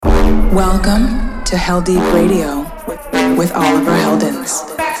Welcome to Hell Deep Radio with Oliver Heldens.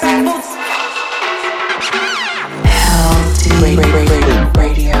 Hell Deep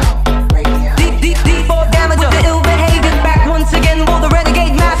Radio. Deep or damage, the ill behavior back once again for the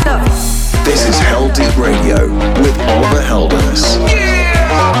renegade master. This is Hell Deep Radio with Oliver Heldens.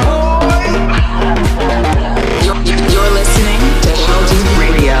 You're listening to Hell Deep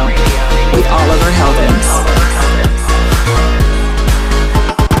Radio with Oliver Heldens.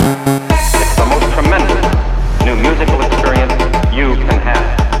 Musical experience you can have.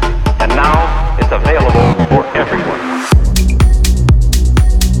 And now it's available for everyone.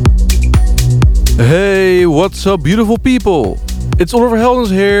 Hey, what's up, beautiful people? It's Oliver Heldens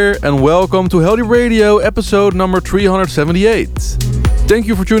here, and welcome to Hell Deep Radio episode number 378. Thank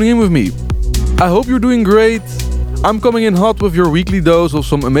you for tuning in with me. I hope you're doing great. I'm coming in hot with your weekly dose of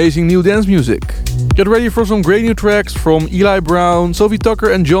some amazing new dance music. Get ready for some great new tracks from Eli Brown, Sophie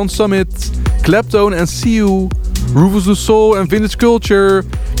Tucker and John Summit, Claptone and Siu, Rufus Du Sol and Vintage Culture,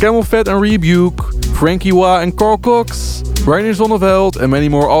 Camel Fat and Rebuke, Frankie Wah and Carl Cox, Reinier Zonneveld and many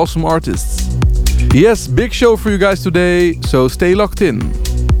more awesome artists. Yes, big show for you guys today, so stay locked in.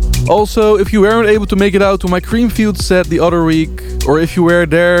 Also, if you weren't able to make it out to my Creamfield set the other week, or if you were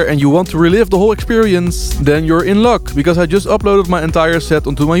there and you want to relive the whole experience, then you're in luck, because I just uploaded my entire set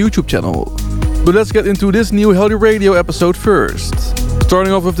onto my YouTube channel. But let's get into this new Hell Deep Radio episode first.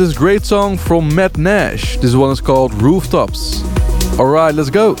 Starting off with this great song from Matt Nash. This one is called Rooftops. Alright, let's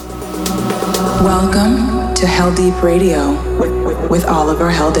go. Welcome to Hell Deep Radio with Oliver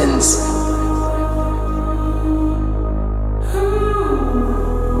Heldens.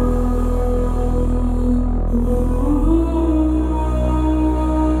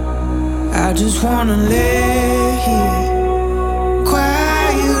 I just wanna lay here,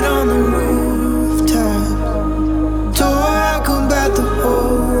 quiet on the rooftop, talk about the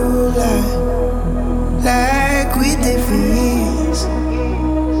whole life, like we did for years.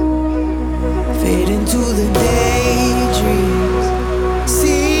 Fade into the daydreams,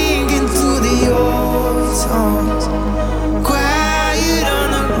 singing to the old songs, quiet on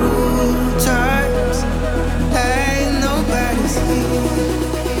the rooftops, like nobody's here.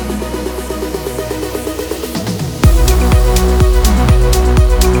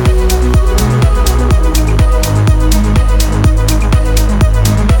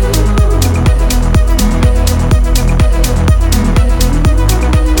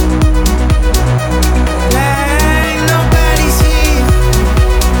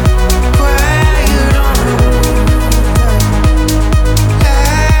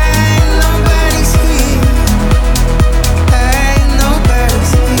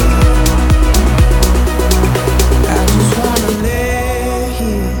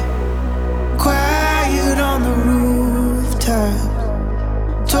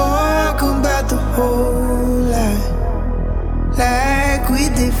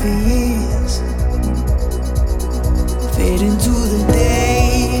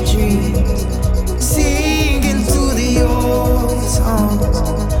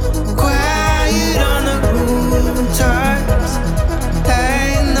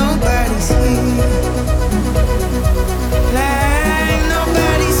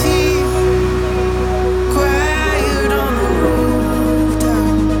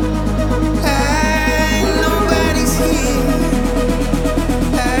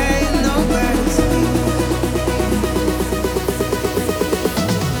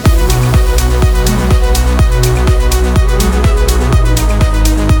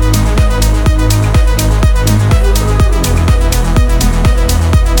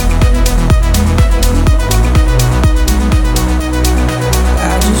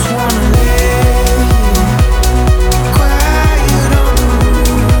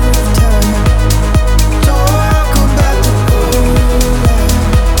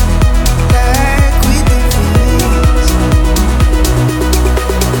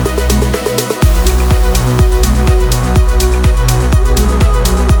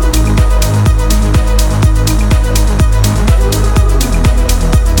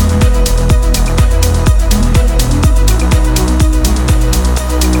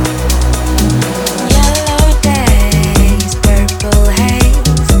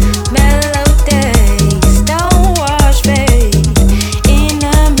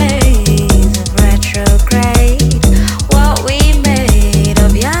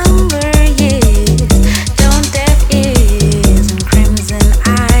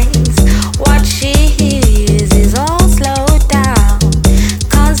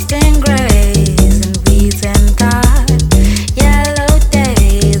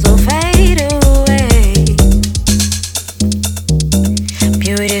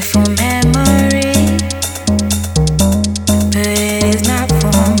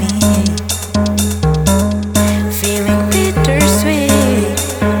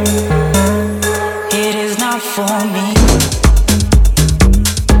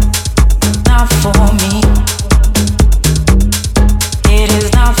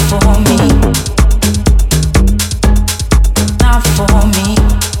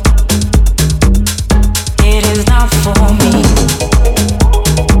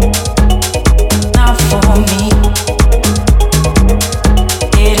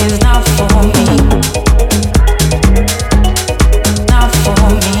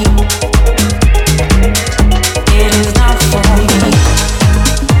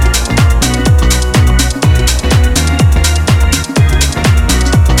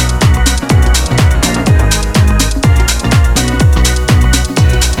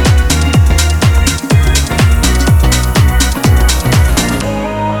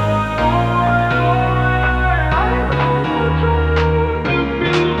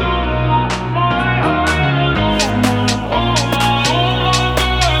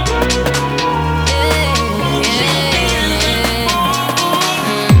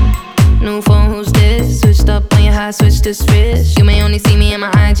 touch this wrist. You may only see me in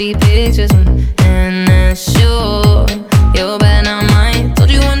my IG pictures, and that's sure you're better not mine.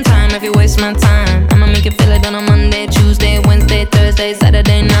 Told you one time, if you waste my time, I'ma make you feel it on a Monday, Tuesday, Wednesday, Thursday,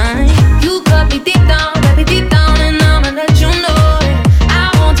 Saturday night. You cut me deep down, baby, deep down, and I'ma let you know it.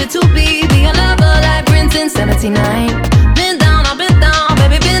 I want you to be a lover like Prince in 79. Been down, I've been down,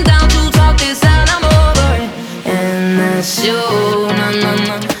 baby, been down to talk this out, I'm over it. And that's you, na na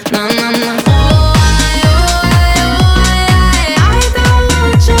na, na na na.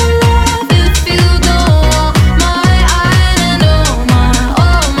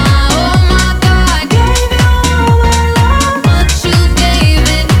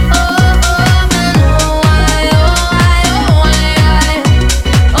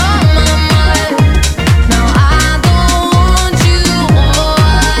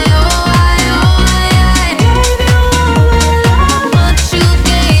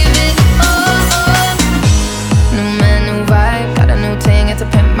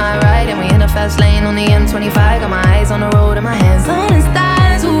 Lane on the M25, got my eyes on the road and my hands on his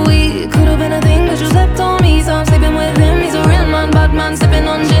thighs. We could have been a thing, but you slept on me, so I'm sleeping with him. He's a real man, bad man, sipping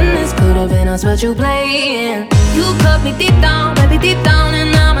on gin. This could have been us, but you playing. You cut me deep down, baby, deep down,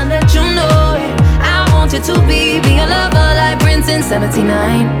 and I'ma let you know it. I want you to be a lover like Prince in 79.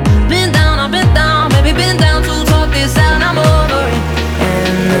 Been down, I've been down, baby, been down to talk this out, I'm over it.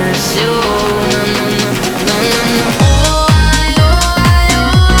 And that's you, na na na, na na na.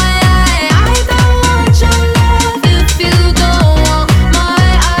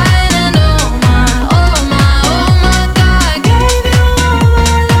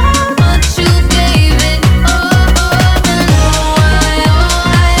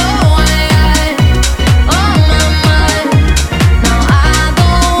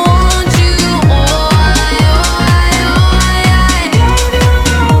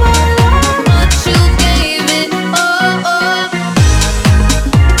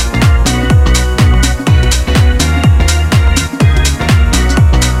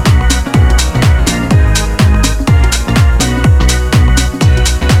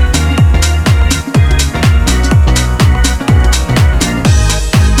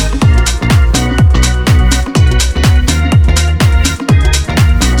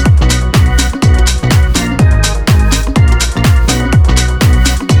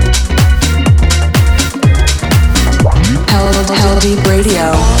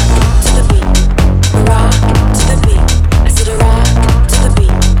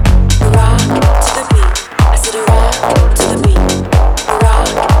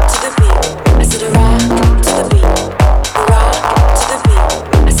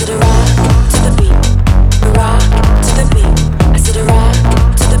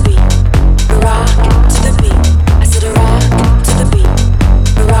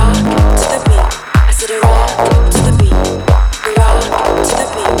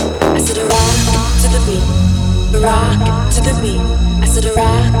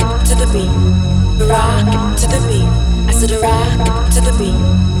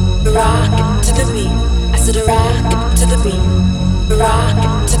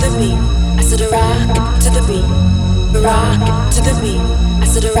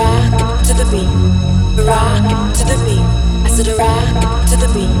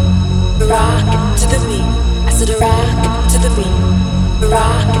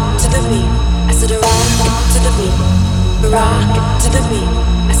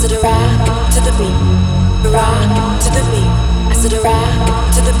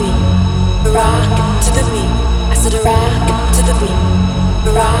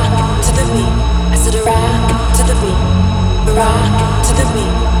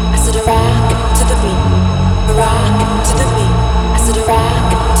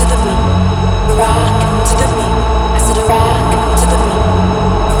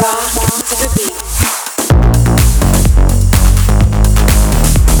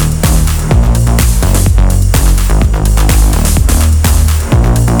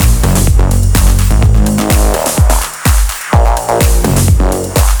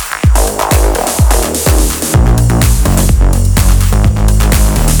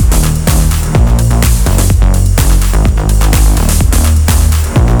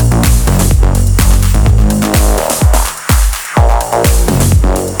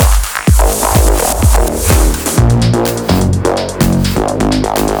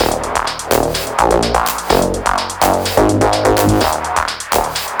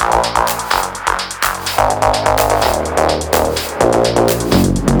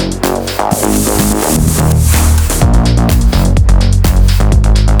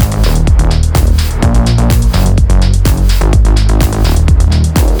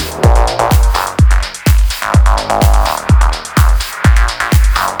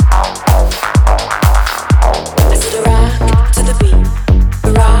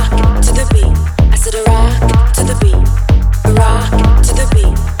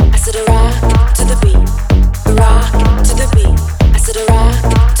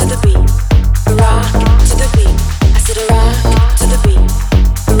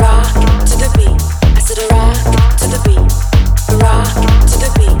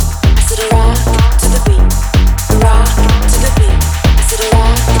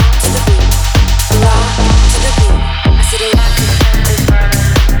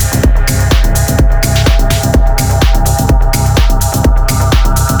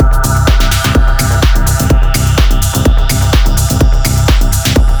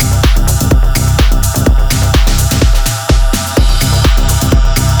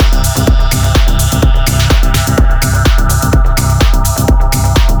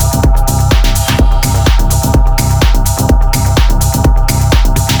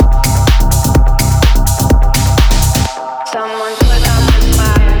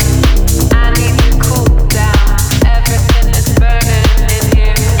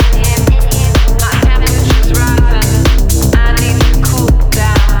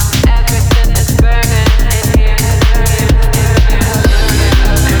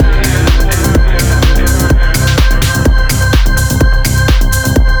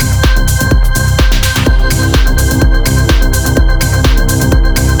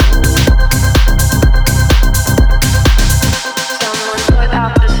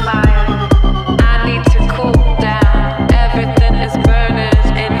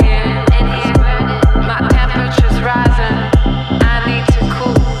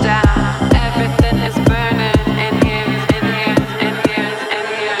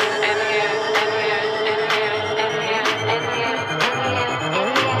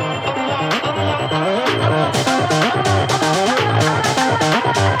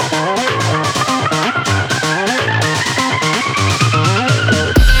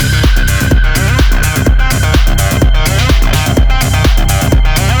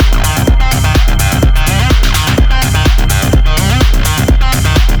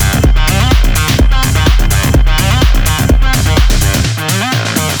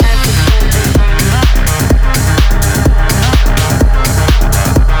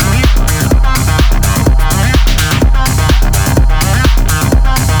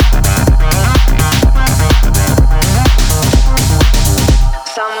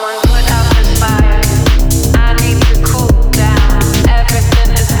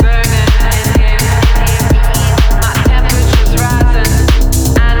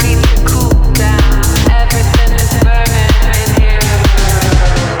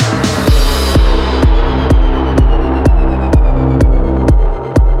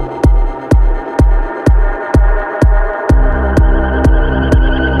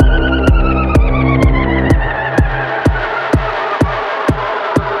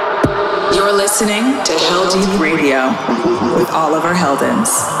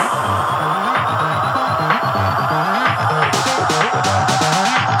 Heldens.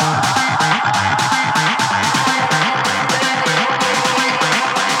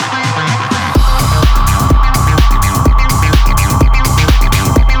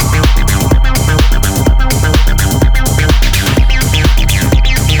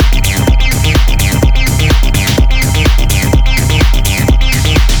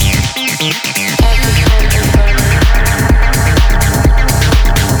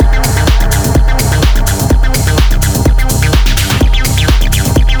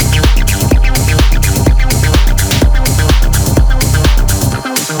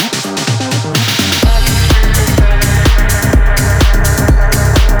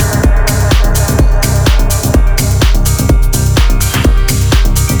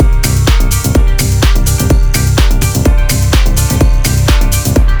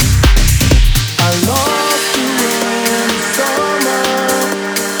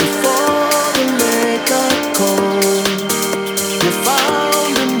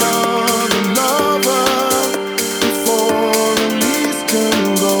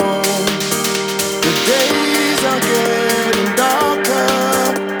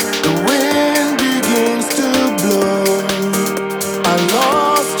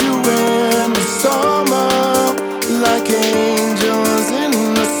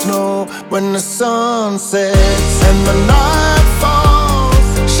 When the sun sets and the night falls,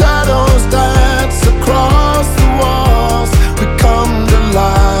 shadows dance across the walls. We come to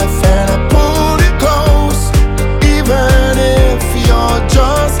life and I pull you close, even if you're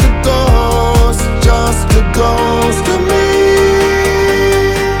just a ghost to me,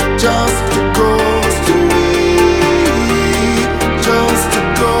 just a ghost to me, just a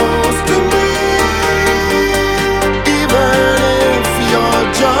ghost to me, even if you're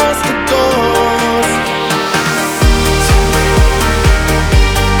just a ghost.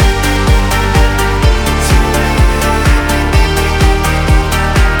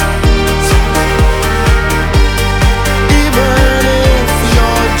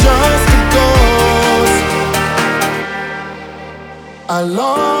 I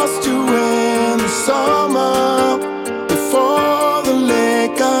lost you in the summer before the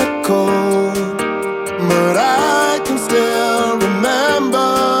lake got cold, but I can still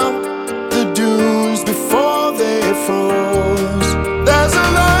remember the dunes before they froze. There's a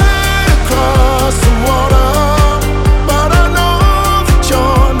light across the water, but I know that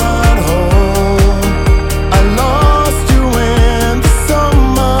you're not home. I lost you in the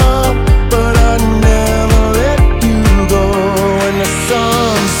summer, but I never let you go. When the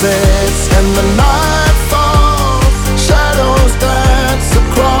sun sets and the night falls, shadows dance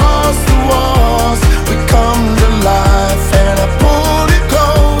across the walls. We come to life and I pull you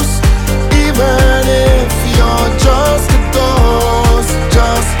close, even if you're just a ghost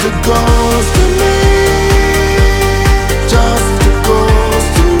to me, just a ghost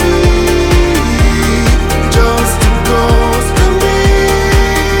to me, just a ghost to me,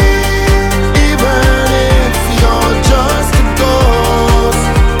 even if you're just a ghost.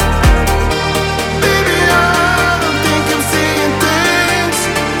 Baby, I don't think I'm seeing things.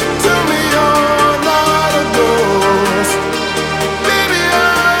 Tell me you're not a ghost. Baby,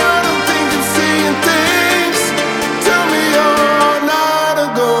 I don't think I'm seeing things. Tell me you're not a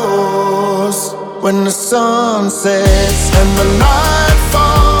ghost. When the sun sets and the night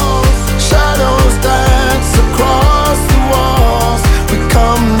falls, shadows dance across the walls. We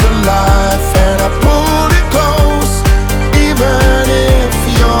come to life and I pull you close, even if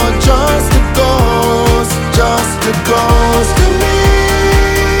you're just a ghost to me,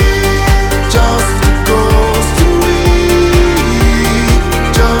 just a ghost to me,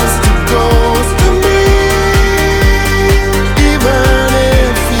 just a ghost to me, even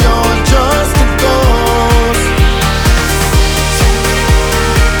if you're just a ghost,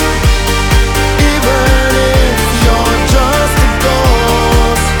 even if you're just a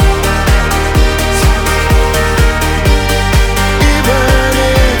ghost, even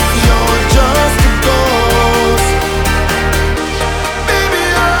if you're just a ghost. Baby,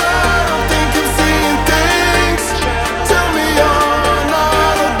 I don't think I'm seeing things. Tell me you're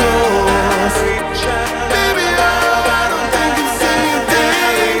not a ghost. Baby, I don't think I'm seeing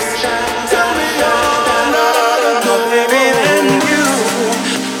things. Tell me you're not a ghost. Baby, then you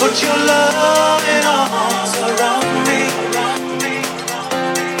put your loving arms around me.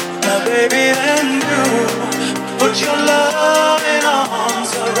 Now, baby, then you put your loving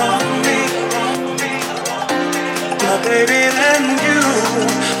arms around me. Now, baby, then you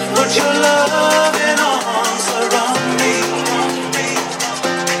put your loving arms around me.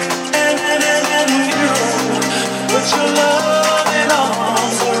 And you put your loving arms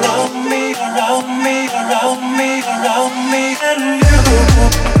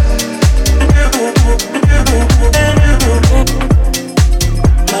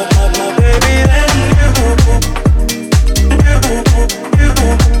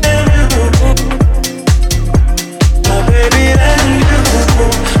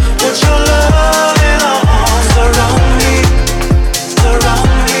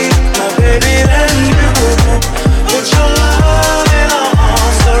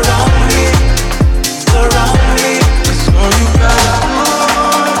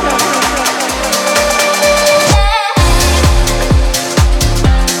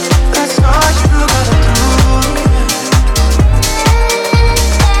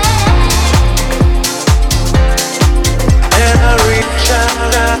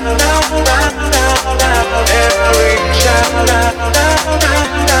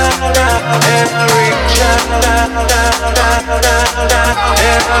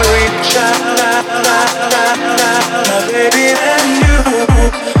reach out, my baby, then you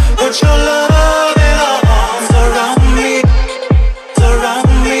put your loving arms around me,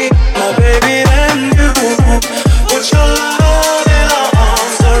 my baby, then you put your loving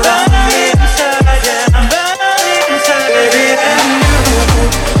arms around me, yeah, I'm burning inside, baby, then you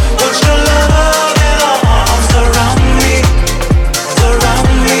put your loving arms around me,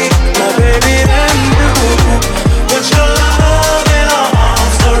 my baby, then you put your loving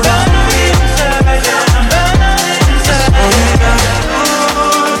arms around me, yeah, I'm burning inside, and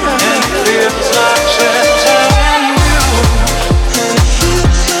it feels like shelter when you, and it feels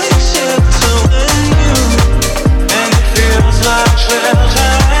like shelter when you, and it feels like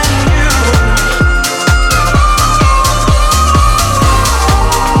shelter when you,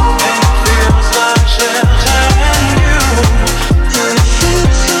 and it feels like shelter when you, and it feels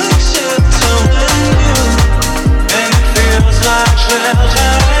like shelter when you, and it feels like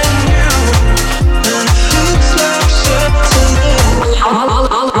shelter when you, and it feels like shelter when you.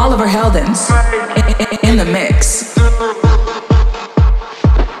 Oliver Heldens in the mix.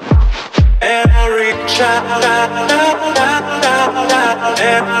 And I reach out, and I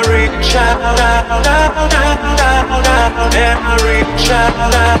reach out, and I reach out, and I reach out, and I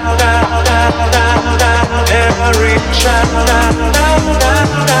reach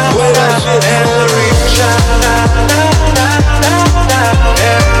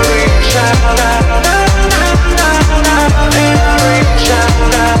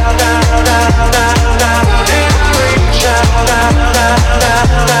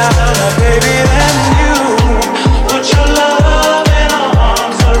baby, then you put your loving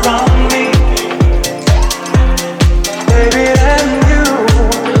arms around me. Baby, then you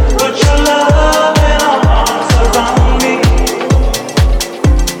put your loving arms around me.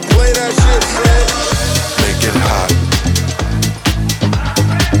 Play that shit, man. Make it hot.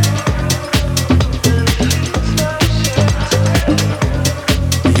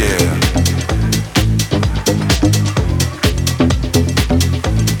 Yeah.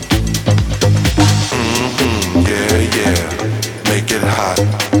 Yeah, make it hot.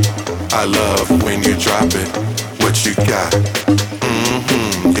 I love when you drop it. What you got?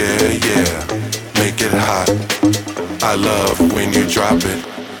 Yeah, make it hot. I love when you drop it.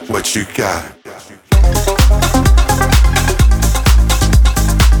 What you got?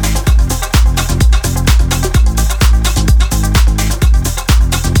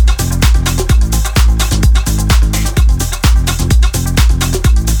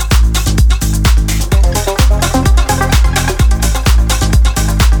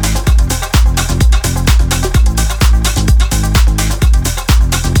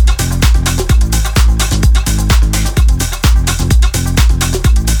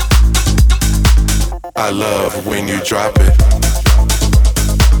 I love when you drop it.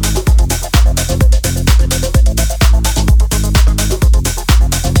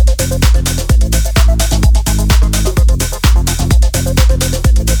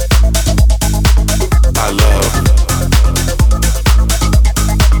 I love.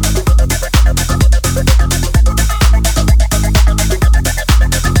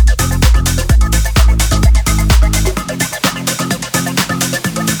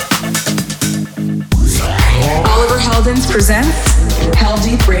 Oliver Heldens presents Hell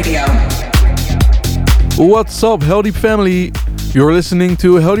Deep Radio. What's up, Hell Deep family? You're listening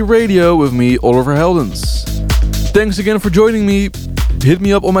to Hell Deep Radio with me, Oliver Heldens. Thanks again for joining me. Hit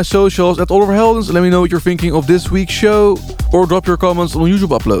me up on my socials at Oliver Heldens and let me know what you're thinking of this week's show, or drop your comments on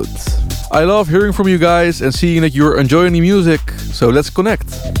YouTube uploads. I love hearing from you guys and seeing that you're enjoying the music, so let's connect.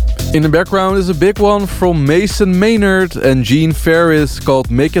 In the background is a big one from Mason Maynard and Gene Ferris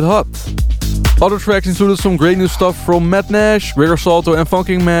called Make It Hot. Other tracks included some great new stuff from Matt Nash, Gregor Salto and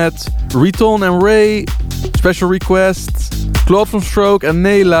Funking Matt, Riton and Ray, Special Requests, Claude from Stroke and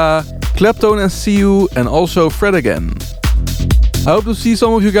Nayla, Clapton and Siu, and also Fred again. I hope to see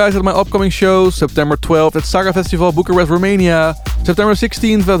some of you guys at my upcoming shows, September 12th at Saga Festival Bucharest, Romania, September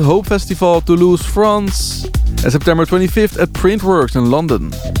 16th at Hope Festival Toulouse, France, and September 25th at Printworks in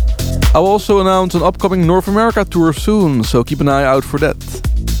London. I will also announce an upcoming North America tour soon, so keep an eye out for that.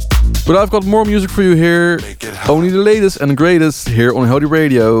 But I've got more music for you here, only the latest and greatest here on Hell Deep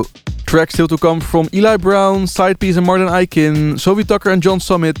Radio. Tracks still to come from Eli Brown, Sidepiece and Martin Aiken, Sophie Tucker and John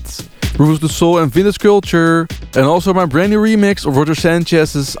Summit, Rufus Du Sol and Vintage Culture, and also my brand new remix of Roger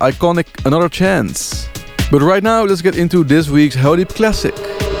Sanchez's iconic Another Chance. But right now, let's get into this week's Hell Deep Classic.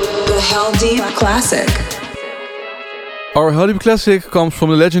 The Hell Deep Classic. Our Hell Deep Classic comes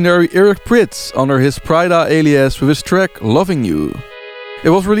from the legendary Eric Prydz under his Prida alias with his track Loving You. It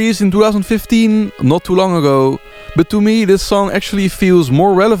was released in 2015, not too long ago, but to me this song actually feels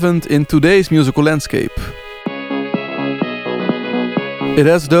more relevant in today's musical landscape. It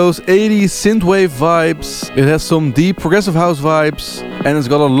has those 80s synthwave vibes, it has some deep progressive house vibes, and it's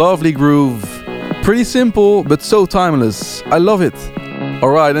got a lovely groove. Pretty simple, but so timeless. I love it.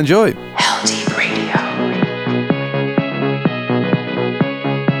 Alright, enjoy! LD Radio.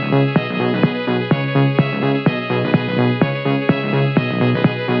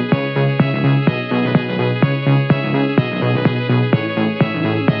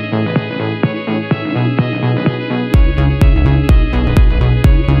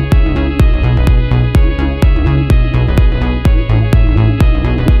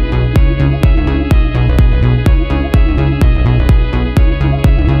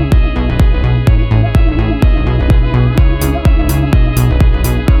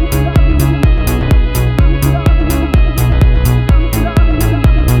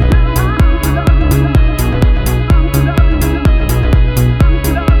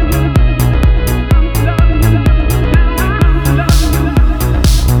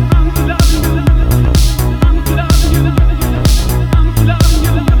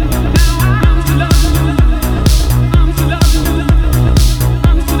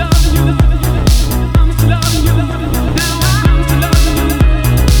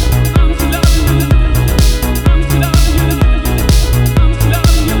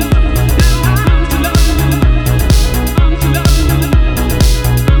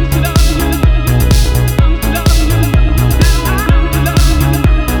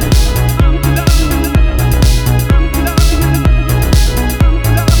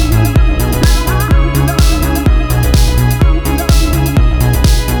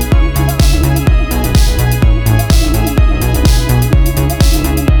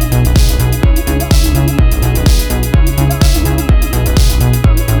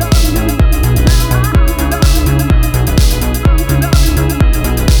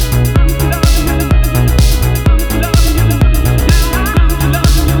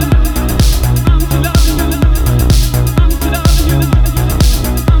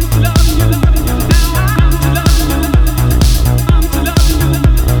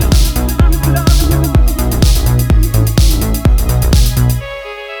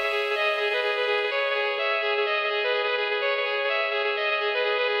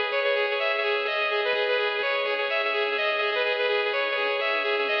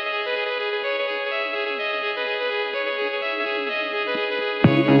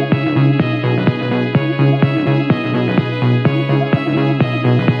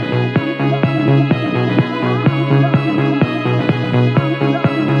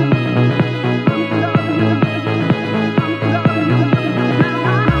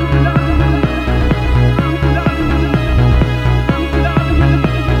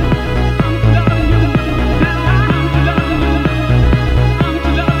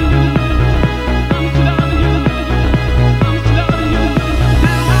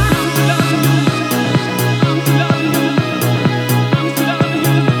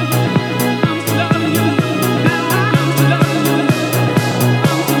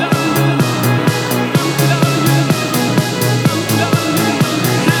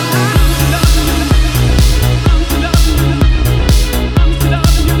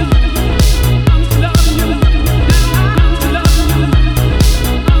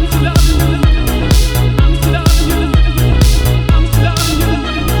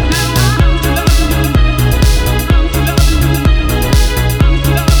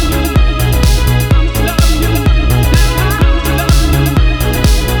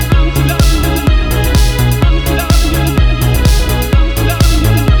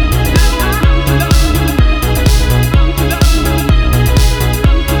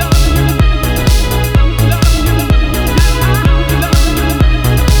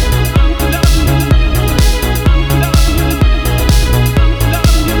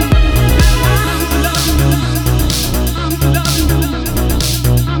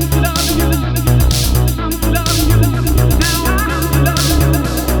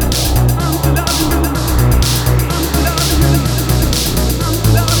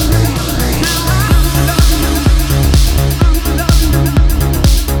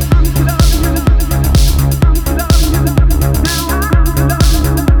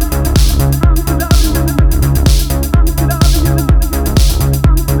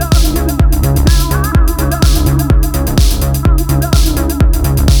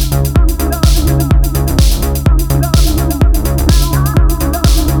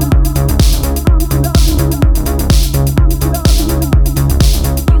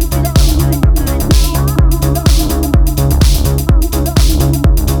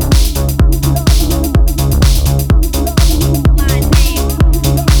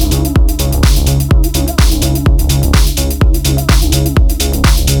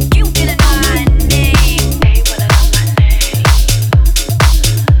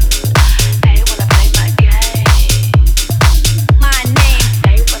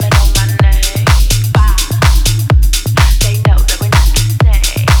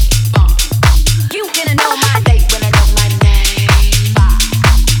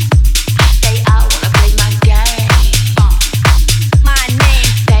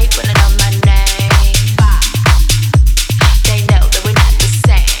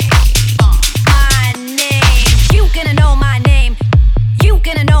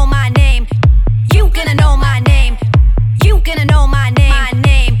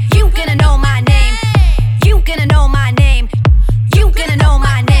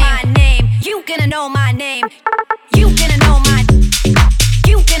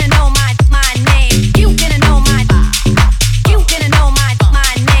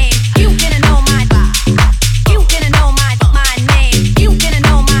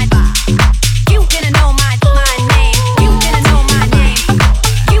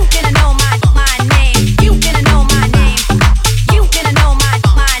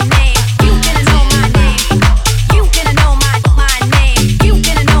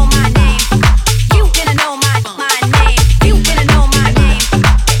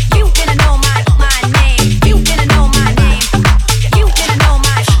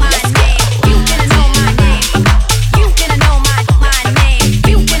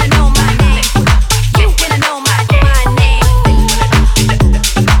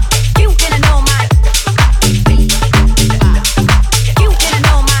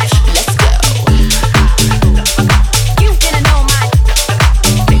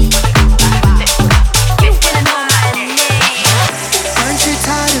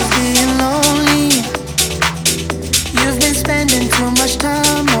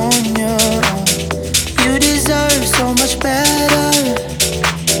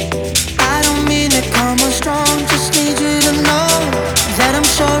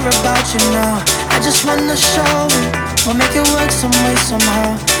 make it work some way,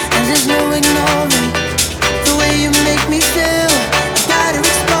 somehow. And there's no ignoring the way you make me feel. I gotta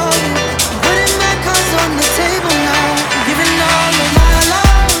explore you. Putting my cards on the table now. Giving all of my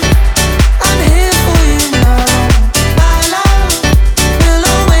love. I'm here for you now. My love will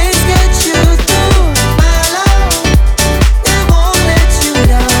always get you through. My love, it won't let you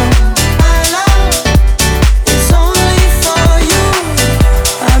down. My love, it's only for you.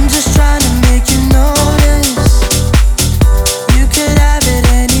 I'm just trying to make you notice. You could have it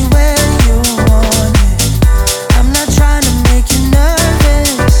anywhere you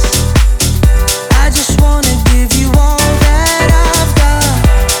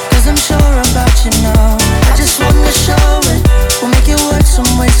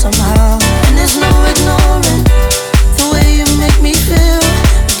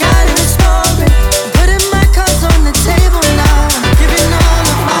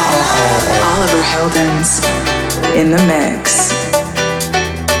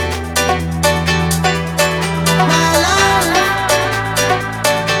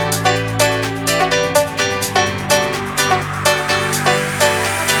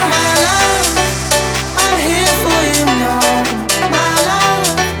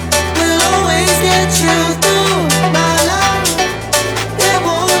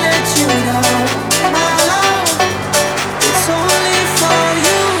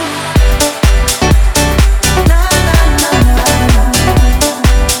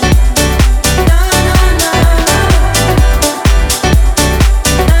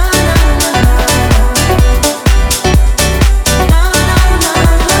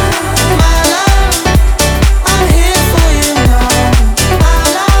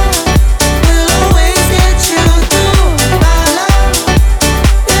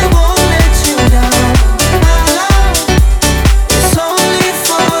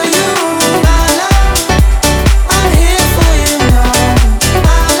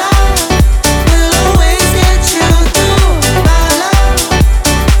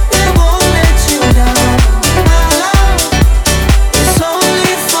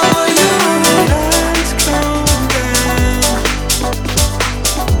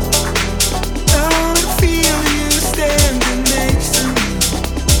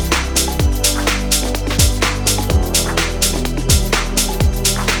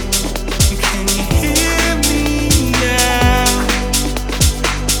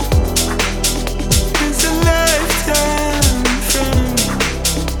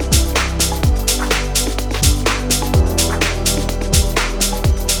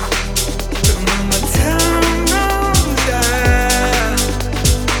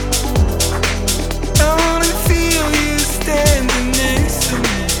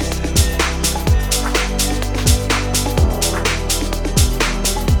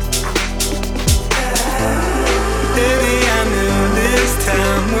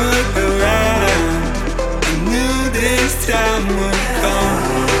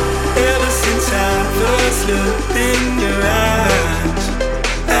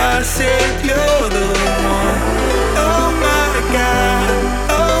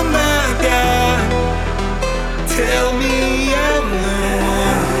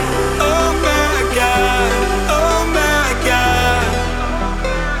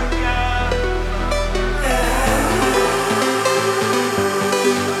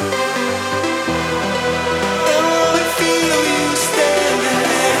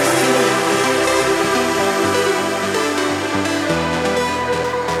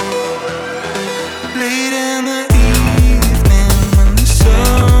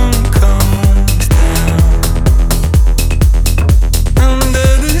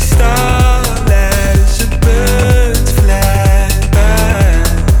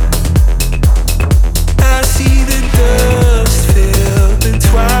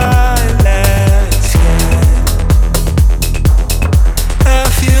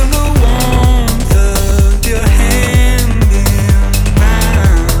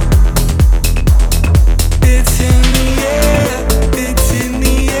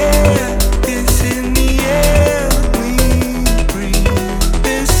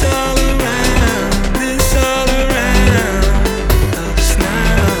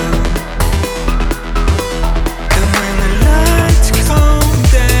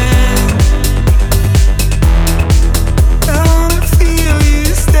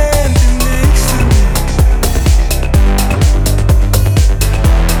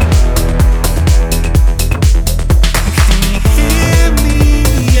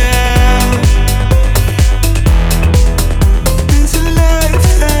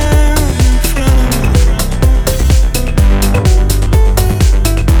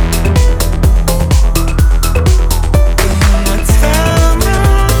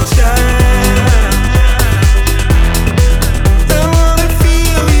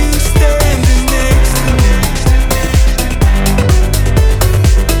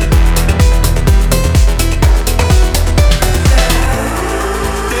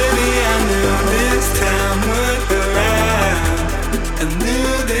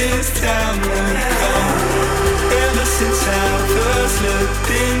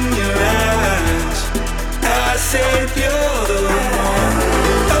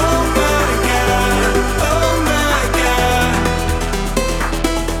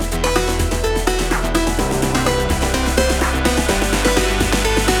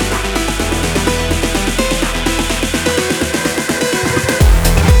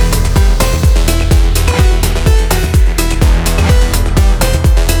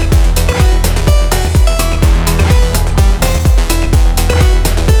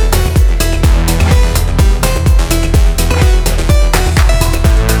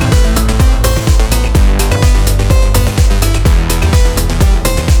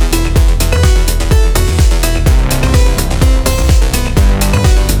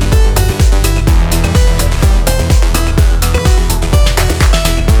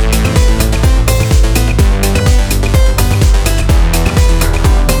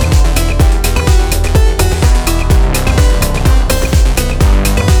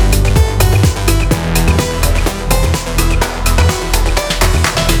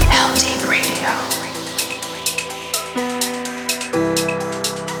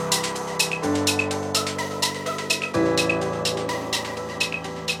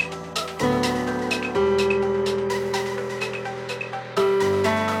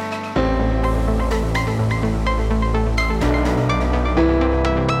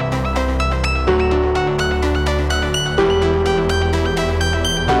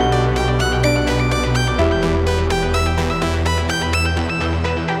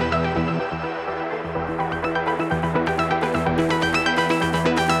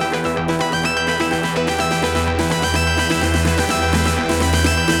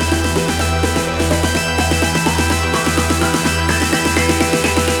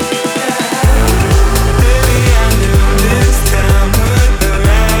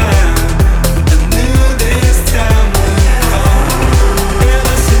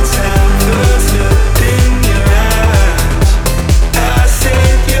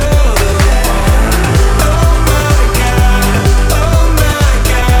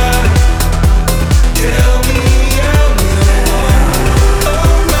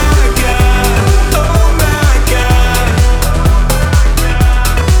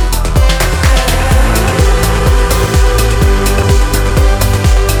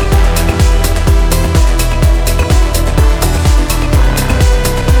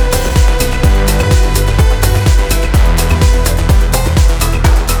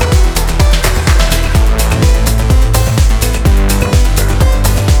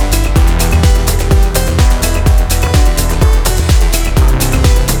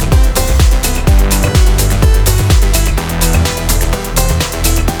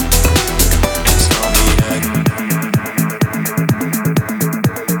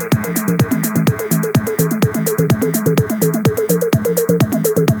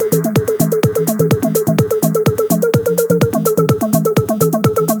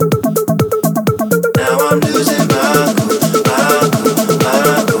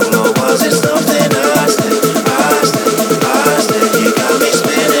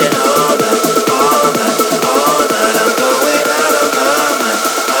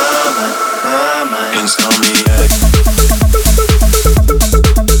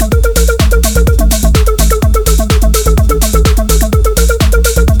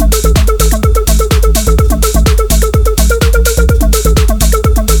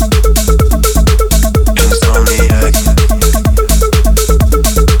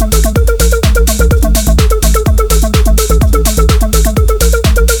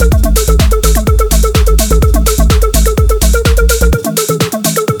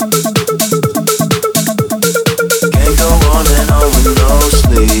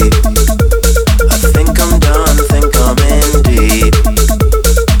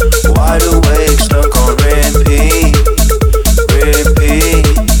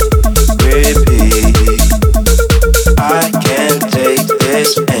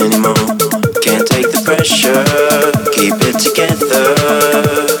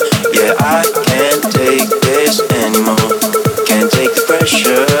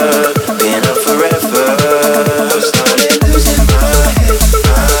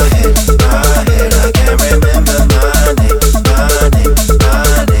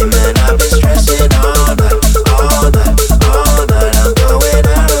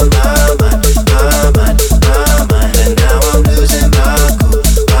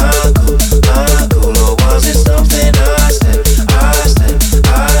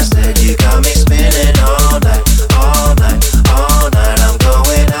All night, I'm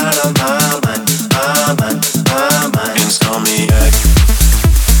going out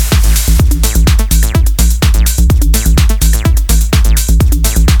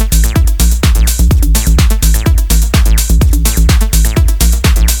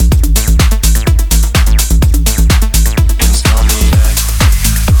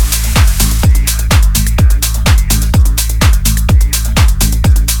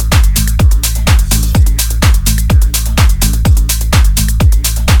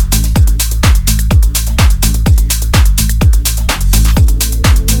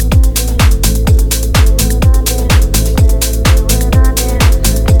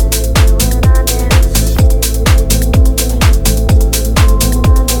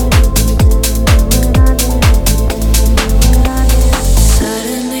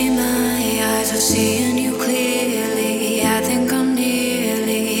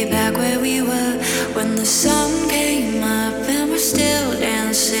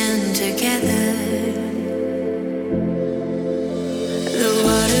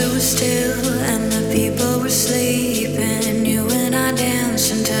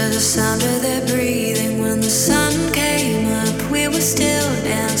still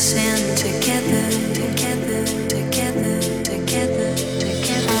dancing together, together, together, together,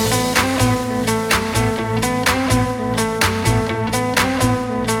 together.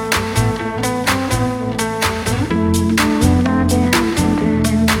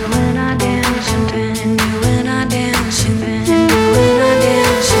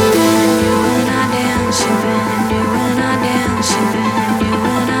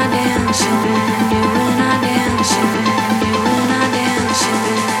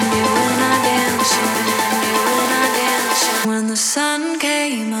 When the sun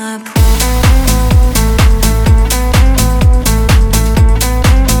came up.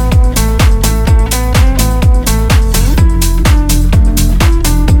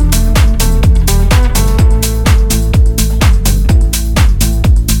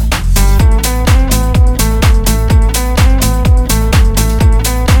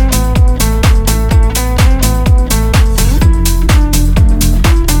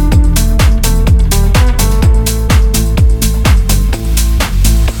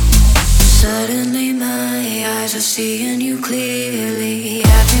 Suddenly my eyes are seeing you clearly.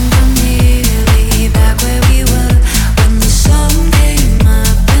 I think I'm nearly back where we were when the sun came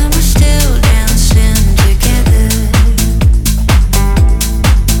up and we're still dancing together.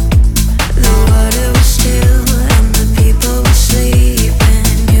 The water was still and the people were sleeping.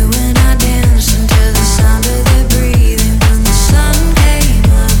 You and I danced until the sound of their breathing. When the sun came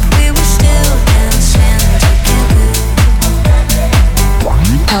up, we were still dancing together.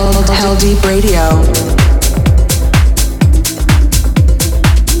 Hell Deep Radio.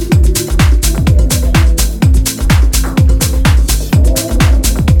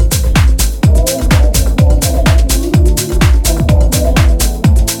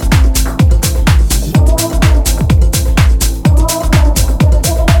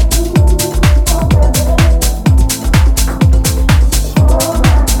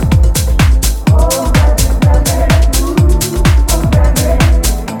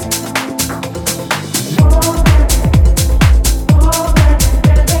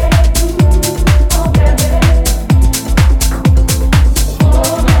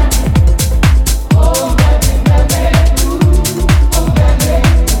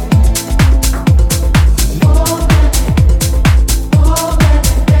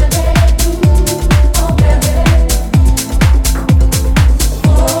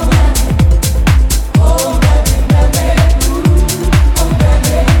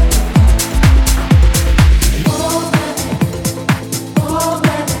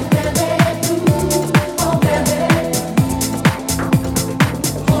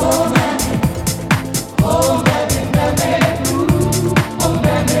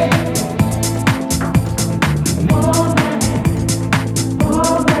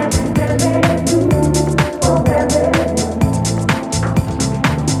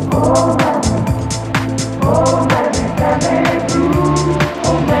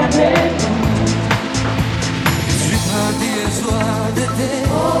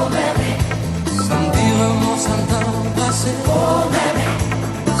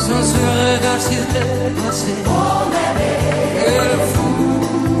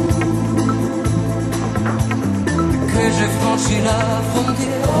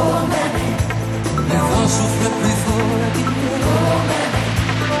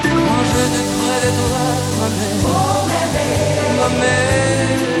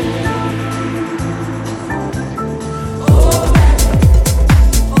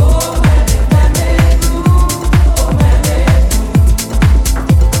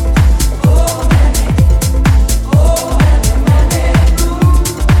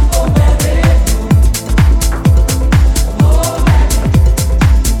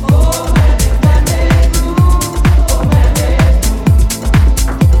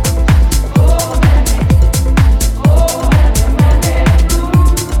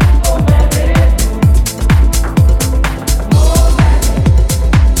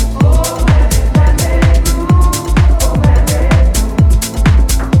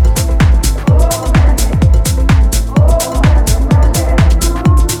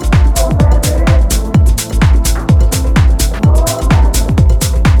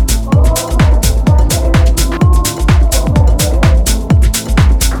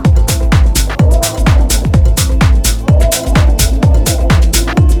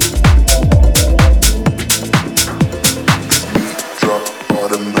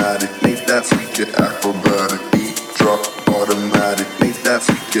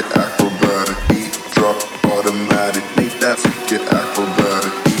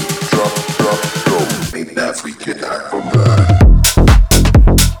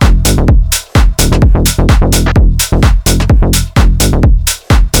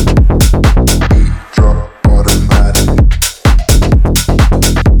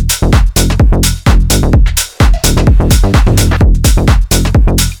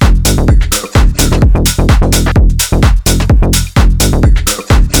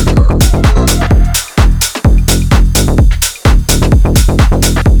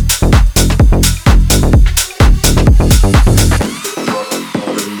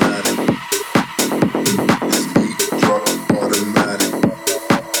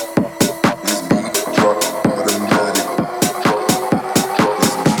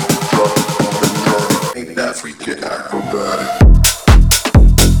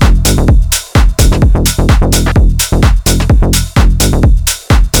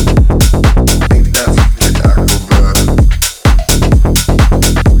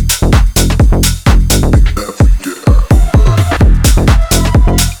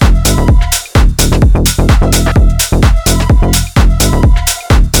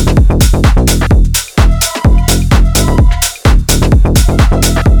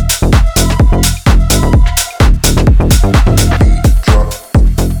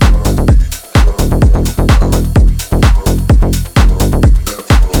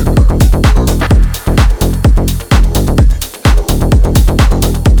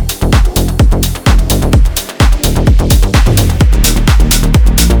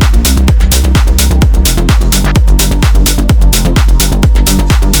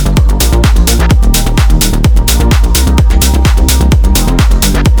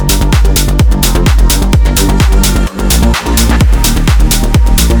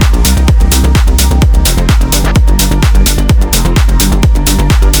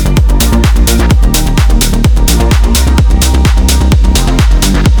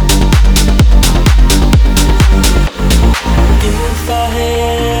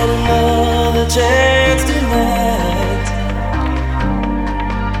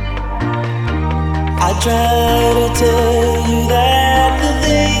 try to tell you that the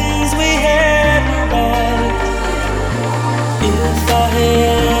things we had were right. If I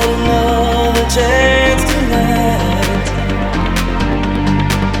had another chance tonight,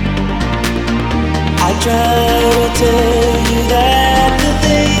 I try to tell you that the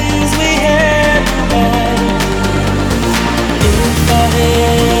things we had were right. If I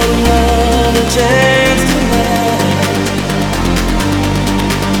had another chance tonight,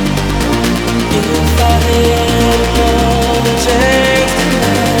 if I had another chance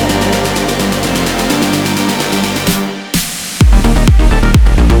tonight.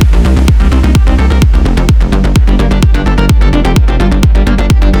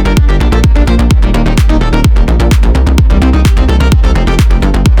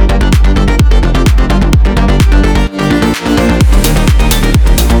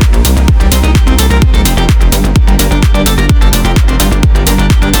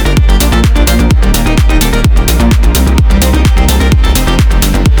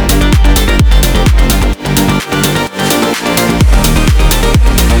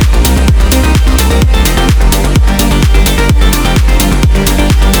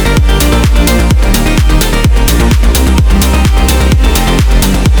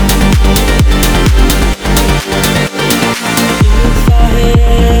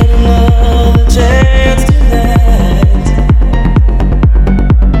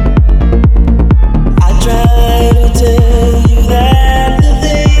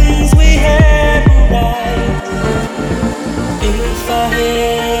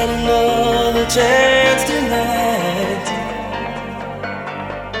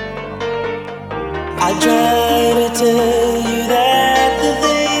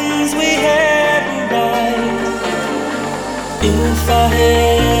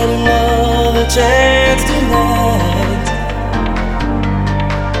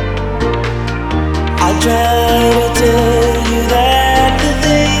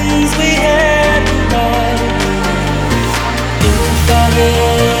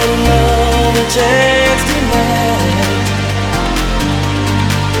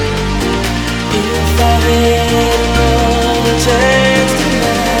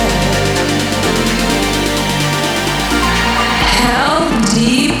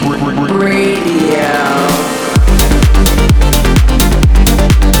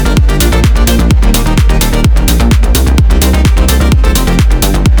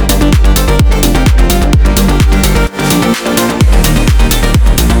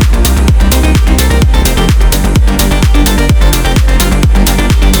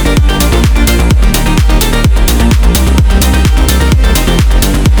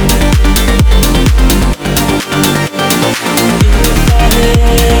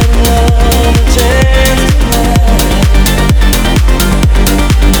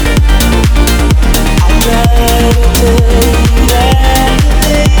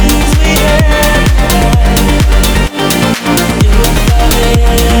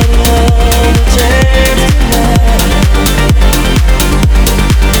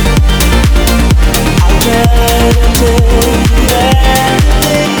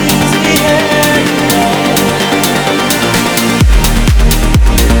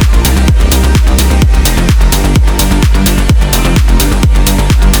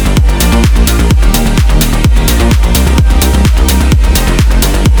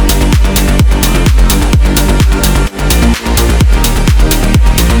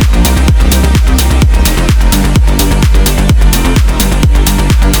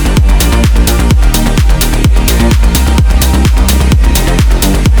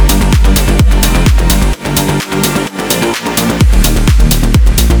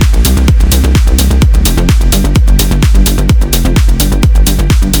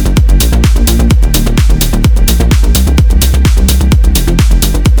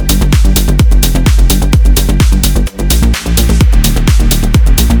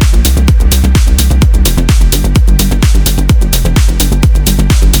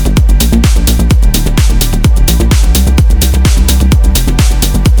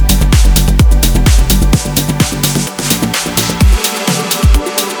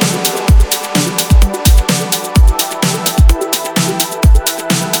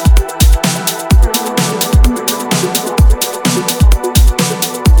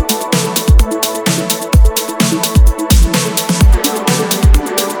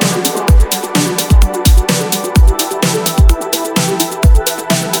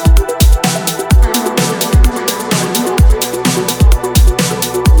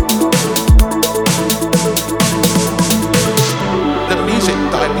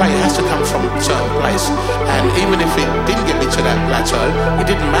 place. And even if it didn't get me to that plateau, it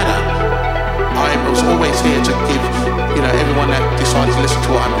didn't matter. I was always here to give, everyone that decided to listen to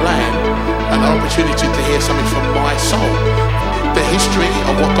what I'm playing, an opportunity to hear something from my soul. The history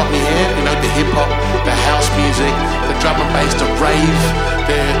of what got me here, the hip-hop, the house music, the drum and bass, the rave,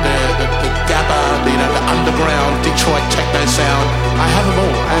 the gabba, the underground Detroit techno sound. I have them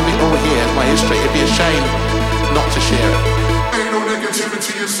all. I have it all here as my history. It'd be a shame not to share it. Ain't no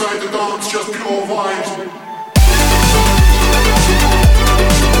negativity inside the dance, just pure vibes.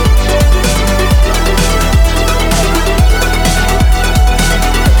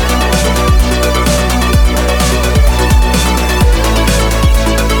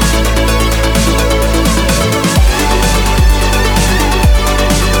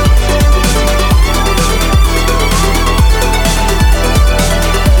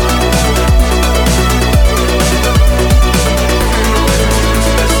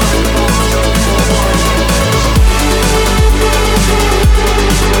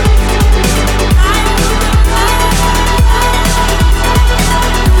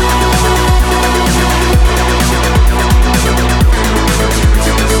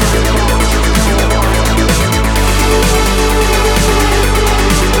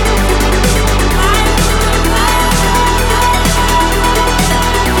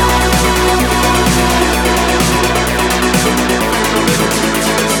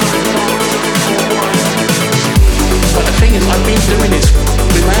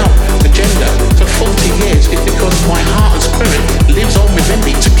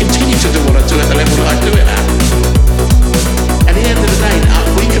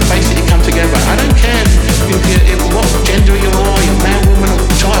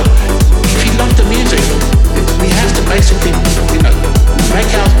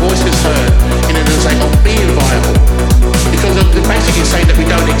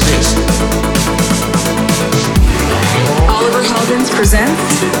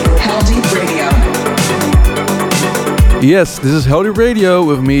 Yes, this is Hell Deep Radio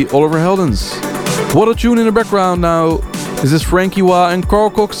with me, Oliver Heldens. What a tune in the background now. This is Frankie Wah and Carl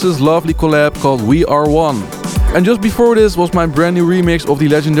Cox's lovely collab called We Are One. And just before this was my brand new remix of the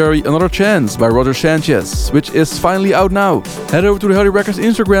legendary Another Chance by Roger Sanchez, which is finally out now. Head over to the Hell Deep Records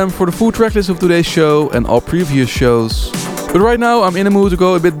Instagram for the full tracklist of today's show and all previous shows. But right now I'm in the mood to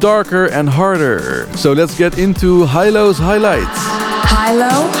go a bit darker and harder. So let's get into Hi-Lo's Highlights. Hi-Lo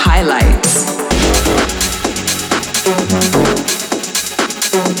Highlights.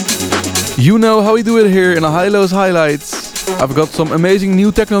 You know how we do it here in the Hi-Lo's Highlights. I've got some amazing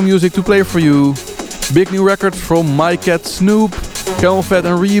new techno music to play for you. Big new records from My Cat Snoop, Camel Fat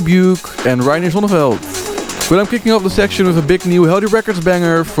and Rebuke, and Reinier Zonneveld. But I'm kicking off the section with a big new Hell Deep Records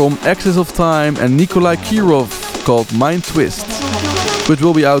banger from Excess of Time and Nikolai Kirov called Mind Twist, which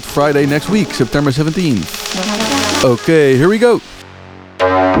will be out Friday next week, September 17th. Okay, here we go.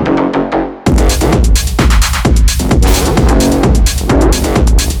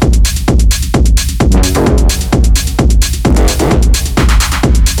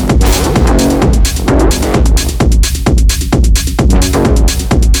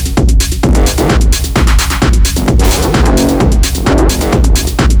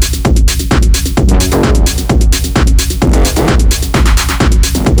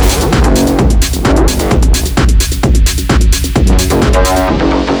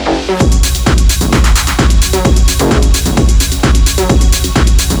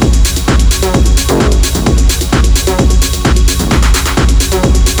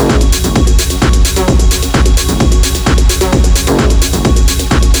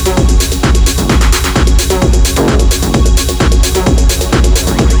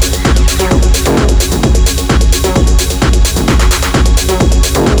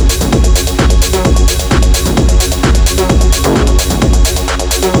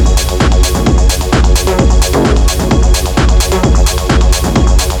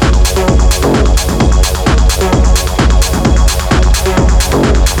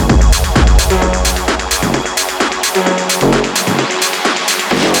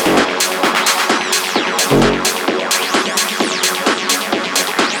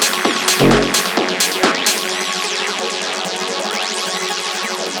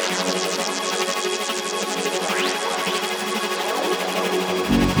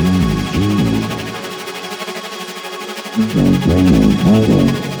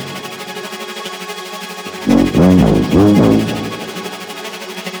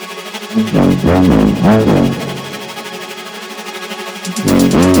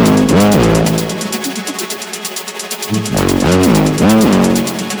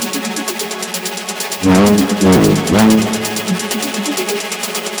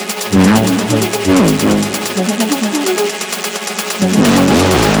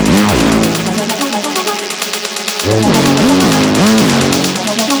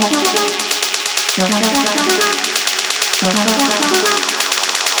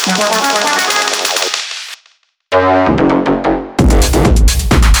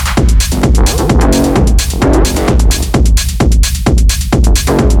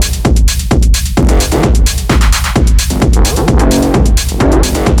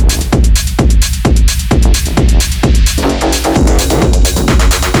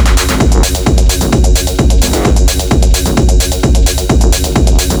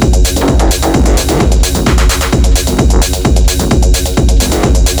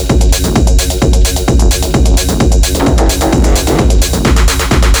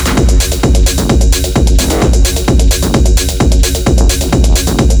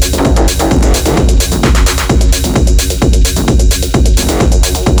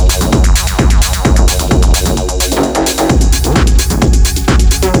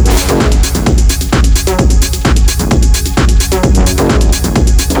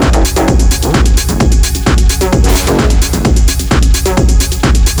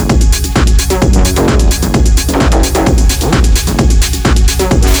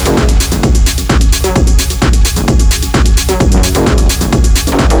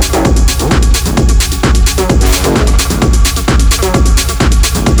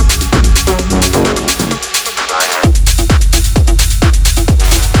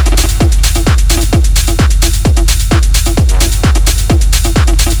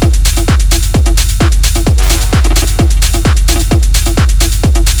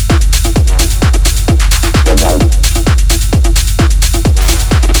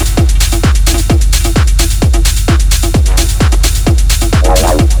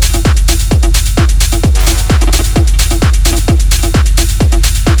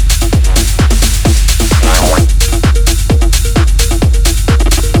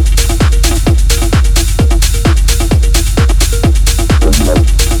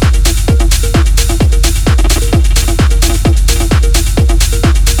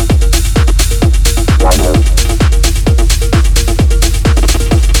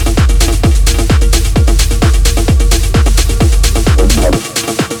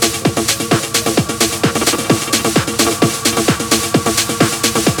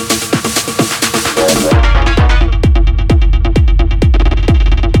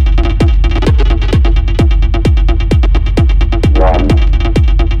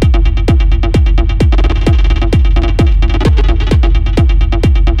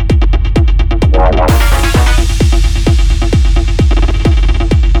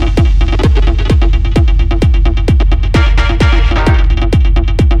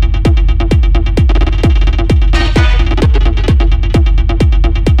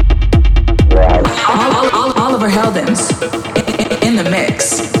 the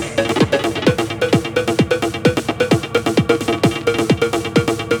mix.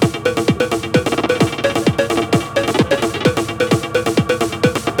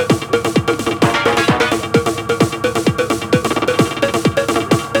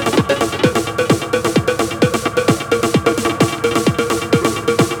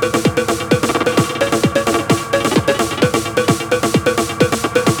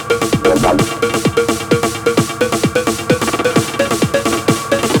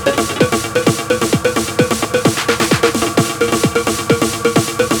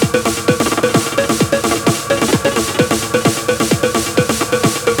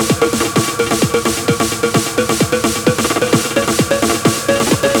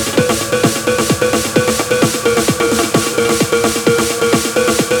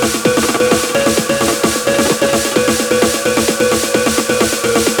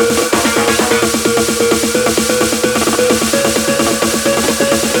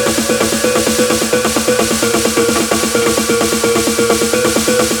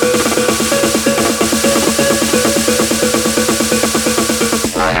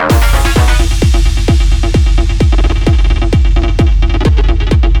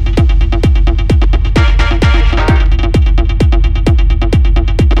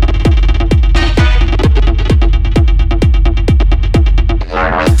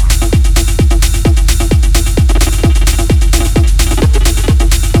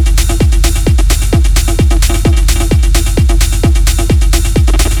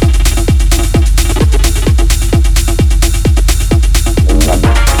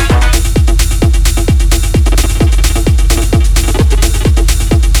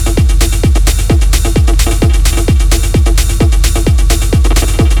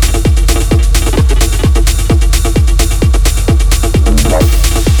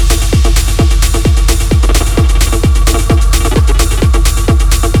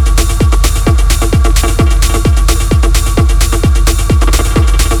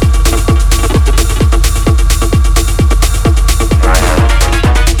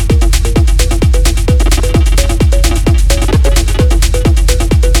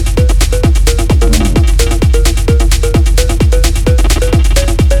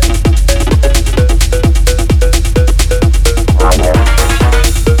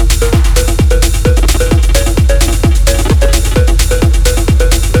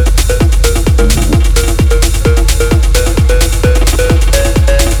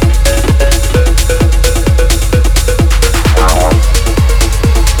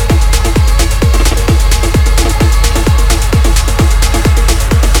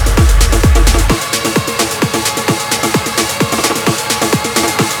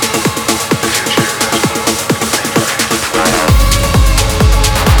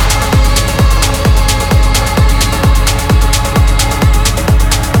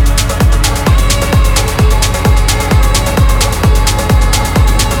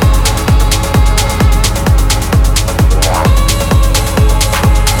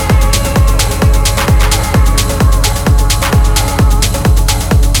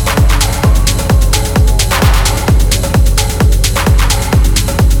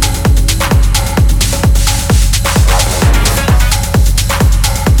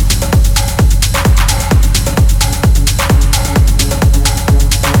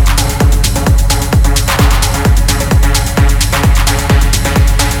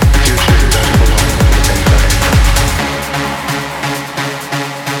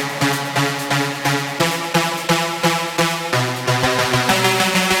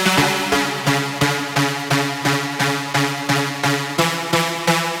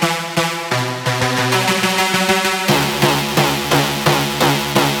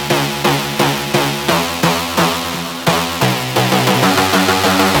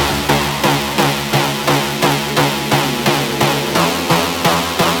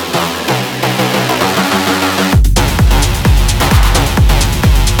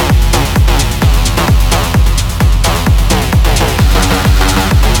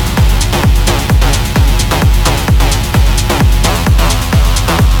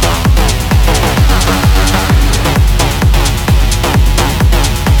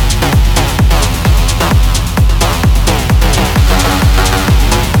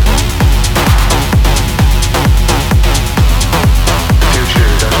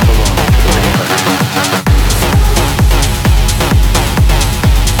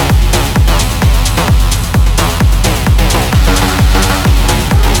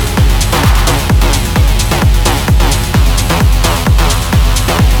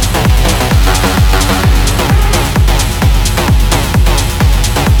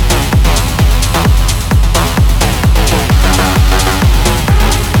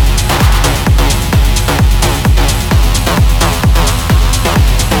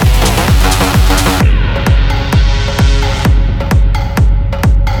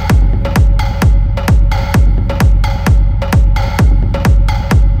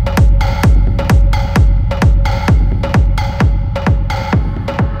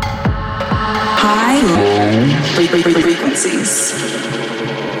 frequencies.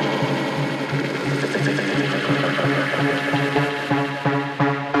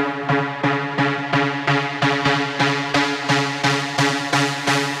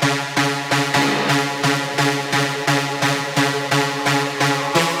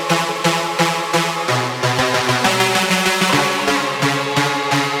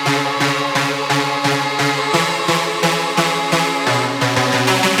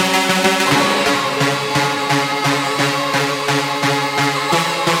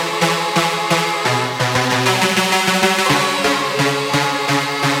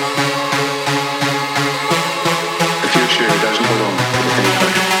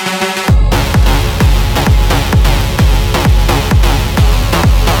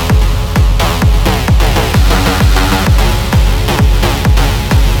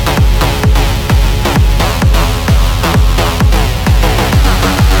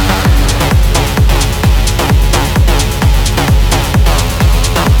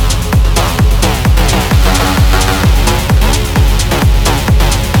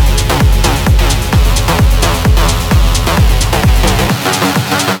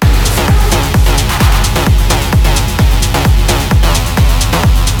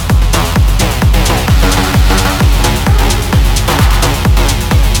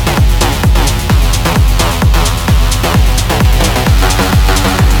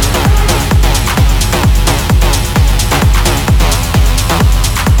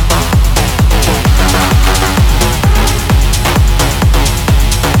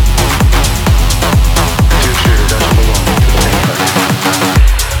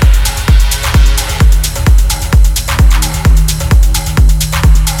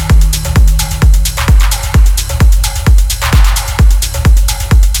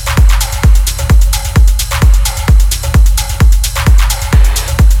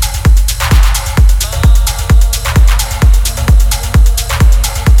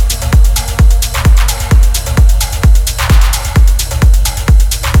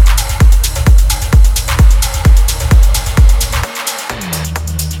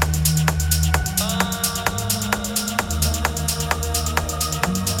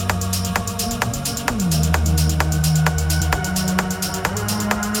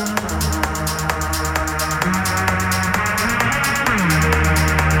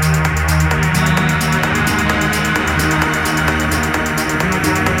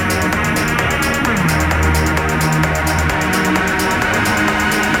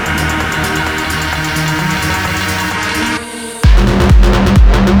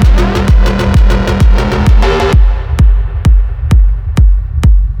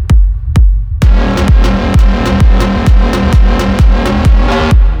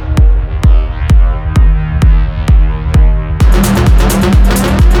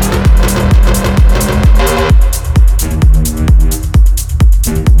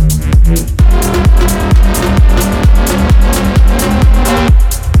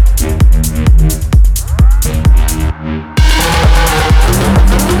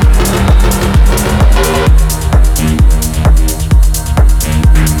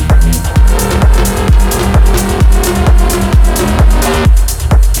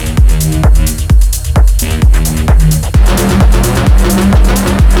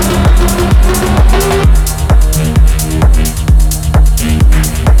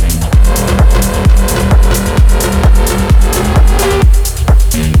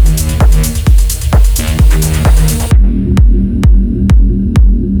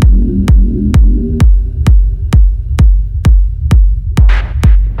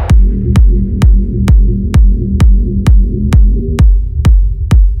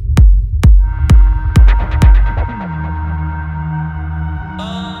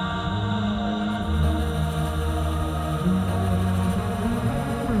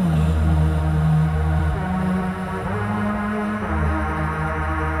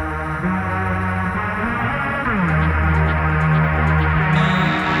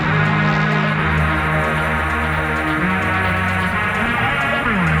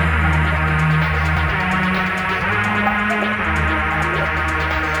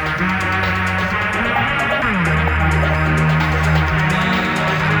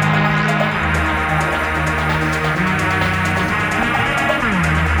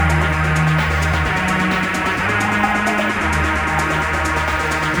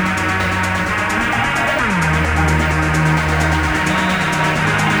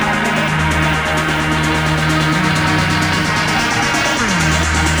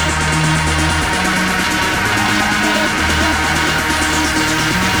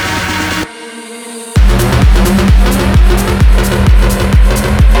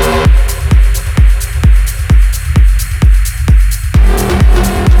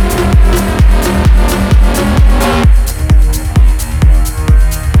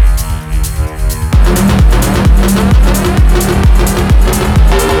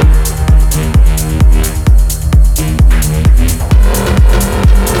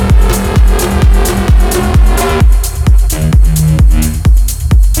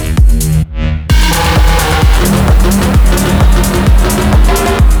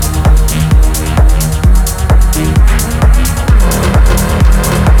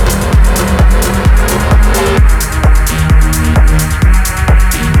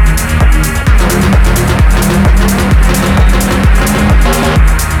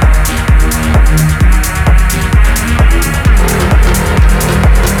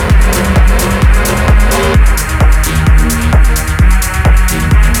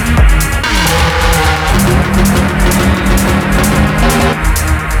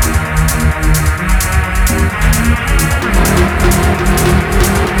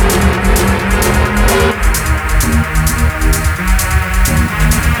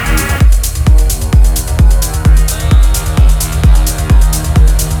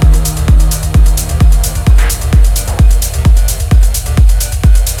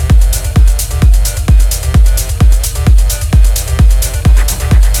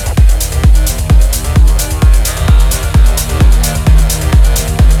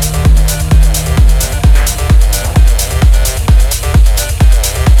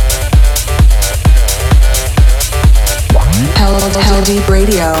 Heldeep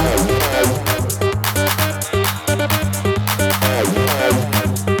Radio.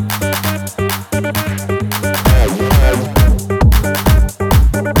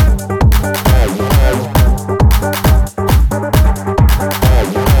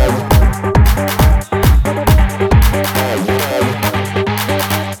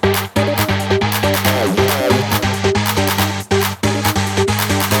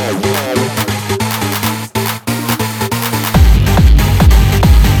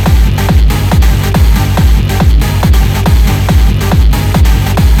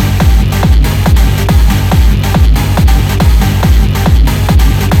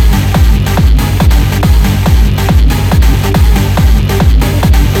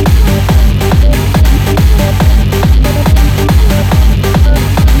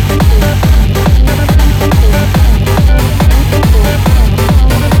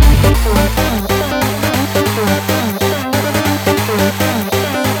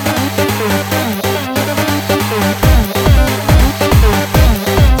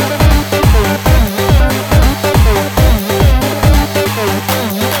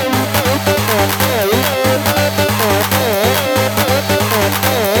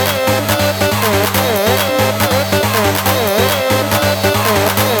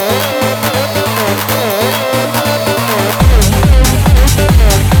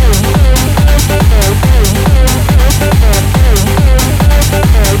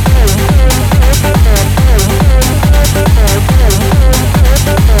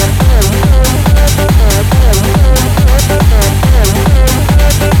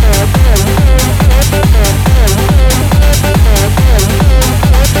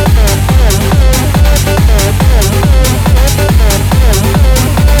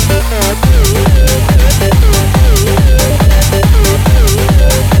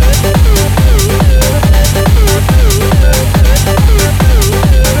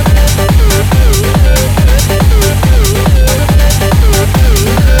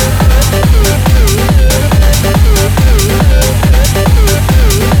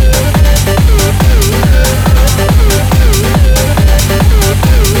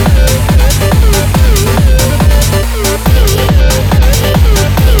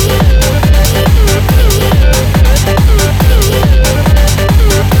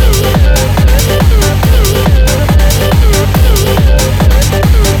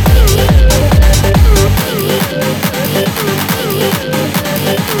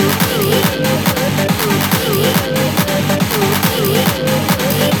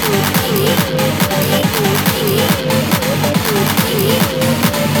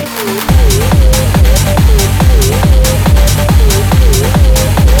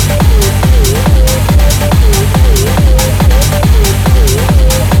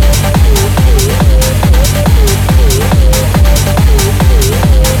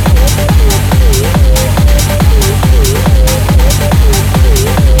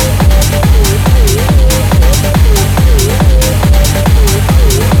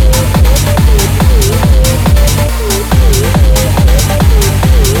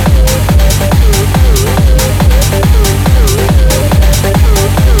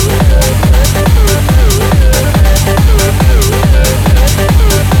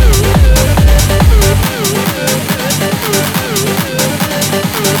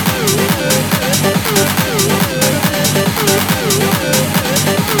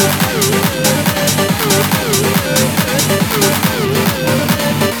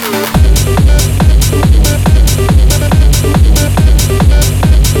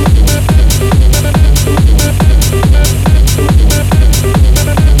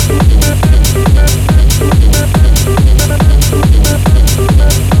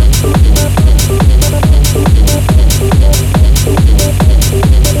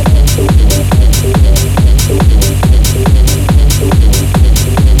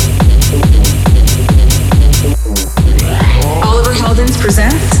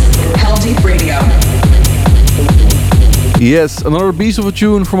 Yes, another beast of a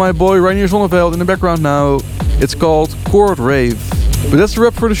tune for my boy Reinier Zonneveld in the background now. It's called Chord Rave. But that's the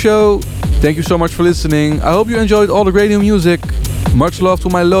wrap for the show. Thank you so much for listening. I hope you enjoyed all the great new music. Much love to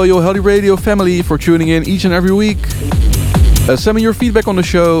my loyal Heldeep Radio family for tuning in each and every week. Send me your feedback on the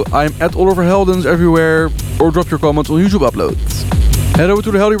show. I'm at Oliver Heldens everywhere, or drop your comments on YouTube uploads. Head over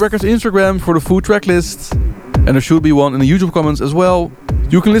to the Heldeep Records Instagram for the full track list, and there should be one in the YouTube comments as well.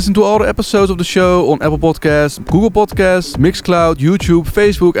 You can listen to all the episodes of the show on Apple Podcasts, Google Podcasts, Mixcloud, YouTube,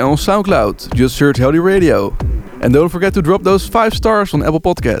 Facebook and on SoundCloud. Just search Heldeep Radio. And don't forget to drop those 5 stars on Apple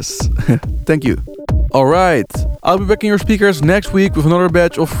Podcasts. Thank you. Alright, I'll be back in your speakers next week with another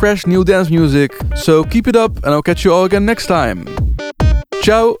batch of fresh new dance music. So keep it up and I'll catch you all again next time.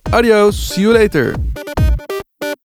 Ciao, adios, see you later.